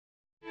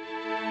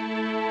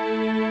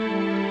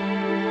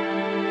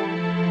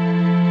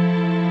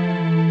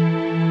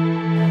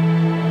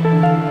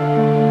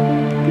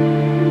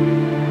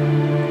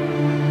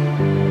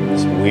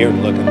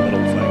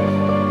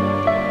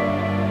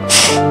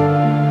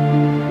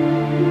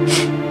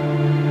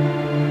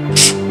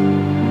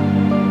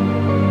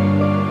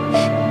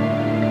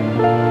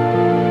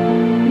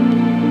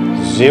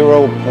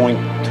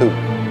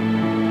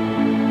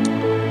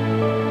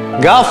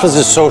0.2. Golf is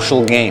a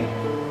social game.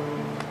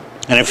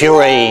 And if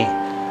you're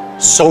a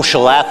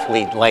social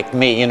athlete like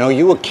me, you know,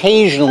 you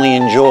occasionally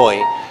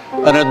enjoy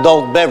an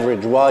adult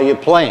beverage while you're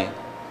playing.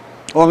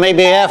 Or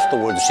maybe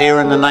afterwards, here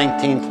in the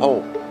 19th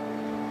hole.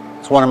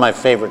 It's one of my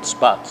favorite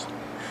spots.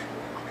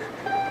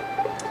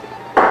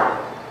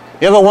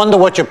 You ever wonder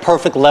what your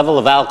perfect level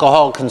of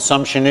alcohol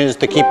consumption is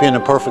to keep you in a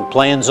perfect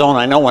playing zone?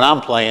 I know when I'm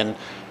playing,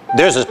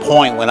 there's a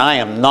point when I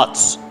am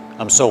nuts.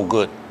 I'm so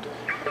good.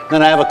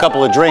 Then I have a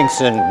couple of drinks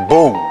and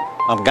boom,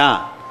 I'm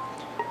gone.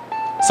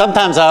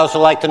 Sometimes I also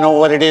like to know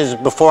what it is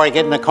before I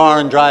get in the car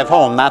and drive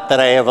home. Not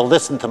that I ever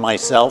listen to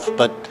myself,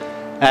 but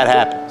that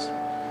happens.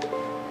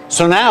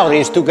 So now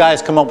these two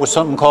guys come up with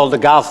something called the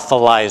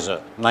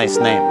Golfalyzer. Nice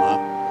name, huh?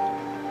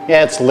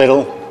 Yeah, it's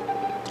little,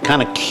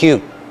 kind of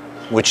cute,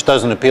 which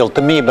doesn't appeal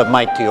to me, but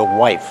might to your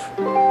wife.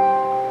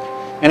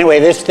 Anyway,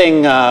 this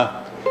thing,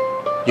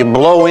 you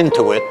blow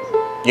into it,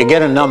 you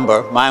get a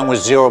number. Mine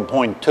was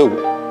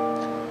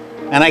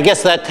 0.2. And I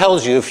guess that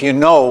tells you, if you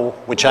know,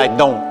 which I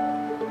don't,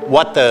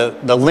 what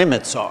the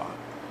limits are.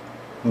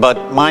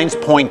 But mine's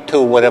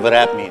 0.2, whatever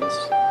that means.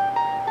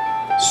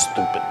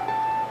 Stupid.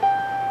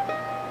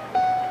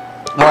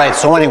 All right,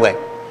 so anyway,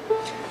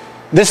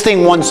 this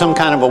thing won some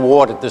kind of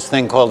award at this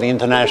thing called the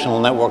International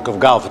Network of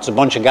Golf. It's a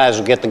bunch of guys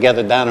who get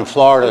together down in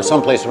Florida or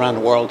someplace around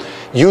the world,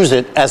 use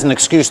it as an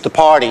excuse to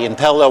party and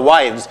tell their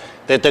wives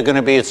that they're going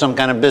to be at some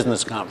kind of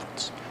business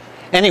conference.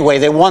 Anyway,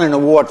 they won an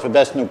award for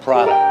Best New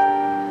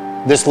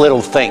Product. This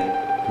little thing,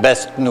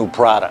 Best New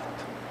Product.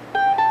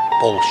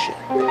 Bullshit.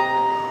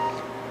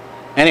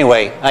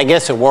 Anyway, I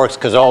guess it works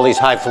because all these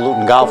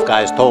highfalutin golf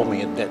guys told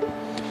me it did.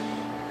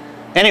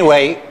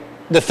 Anyway,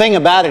 the thing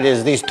about it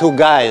is these two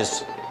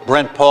guys,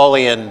 Brent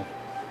Pauly and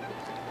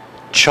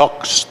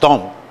Chuck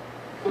Stump.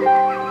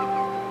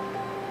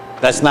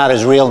 That's not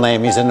his real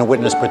name. He's in the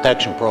witness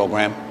protection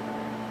program.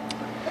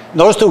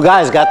 Those two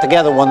guys got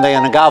together one day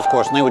on a golf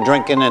course and they were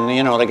drinking and,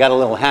 you know, they got a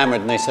little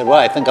hammered and they said, well,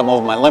 I think I'm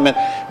over my limit.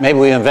 Maybe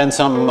we invent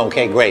something.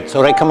 Okay, great.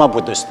 So they come up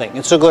with this thing.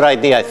 It's a good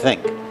idea, I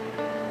think.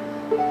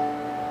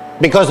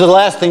 Because the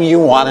last thing you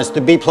want is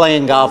to be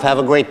playing golf, have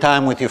a great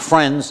time with your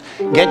friends,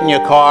 get in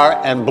your car,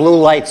 and blue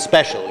light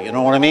special, you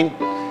know what I mean?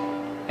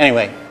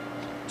 Anyway,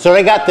 so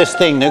they got this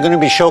thing. They're going to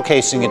be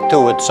showcasing it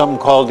too. It's something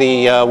called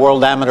the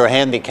World Amateur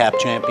Handicap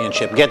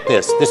Championship. Get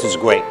this. This is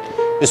great.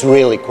 This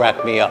really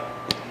cracked me up.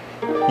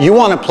 You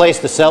want a place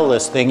to sell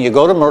this thing, you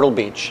go to Myrtle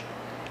Beach,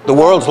 the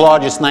world's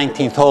largest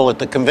 19th hole at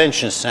the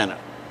Convention Center.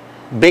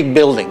 Big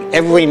building.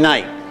 Every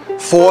night,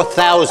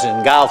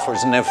 4,000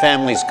 golfers and their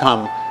families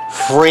come.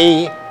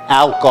 Free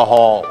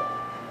alcohol.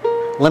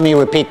 Let me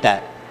repeat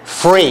that.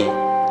 Free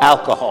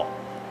alcohol.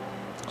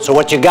 So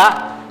what you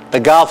got?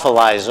 The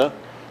Golfalyzer.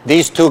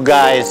 These two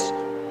guys,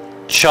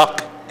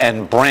 Chuck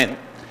and Brent,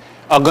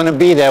 are going to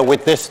be there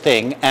with this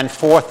thing and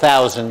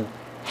 4,000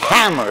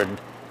 hammered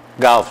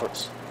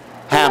golfers.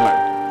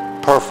 Hammered.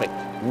 Perfect.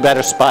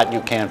 Better spot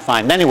you can't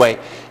find. Anyway,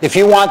 if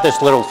you want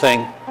this little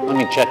thing, let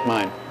me check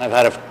mine. I've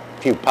had a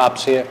few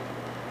pops here.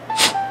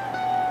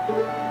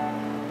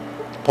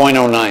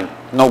 0.09.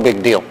 No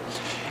big deal.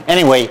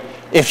 Anyway,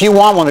 if you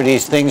want one of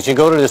these things, you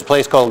go to this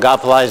place called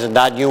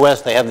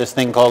Golfalyzer.us. They have this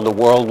thing called the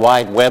World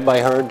Wide Web, I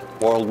heard.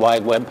 World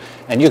Wide Web.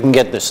 And you can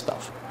get this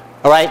stuff.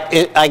 All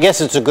right? I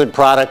guess it's a good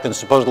product, and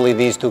supposedly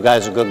these two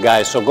guys are good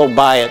guys. So go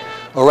buy it,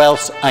 or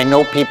else I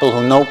know people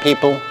who know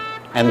people,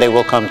 and they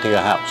will come to your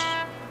house.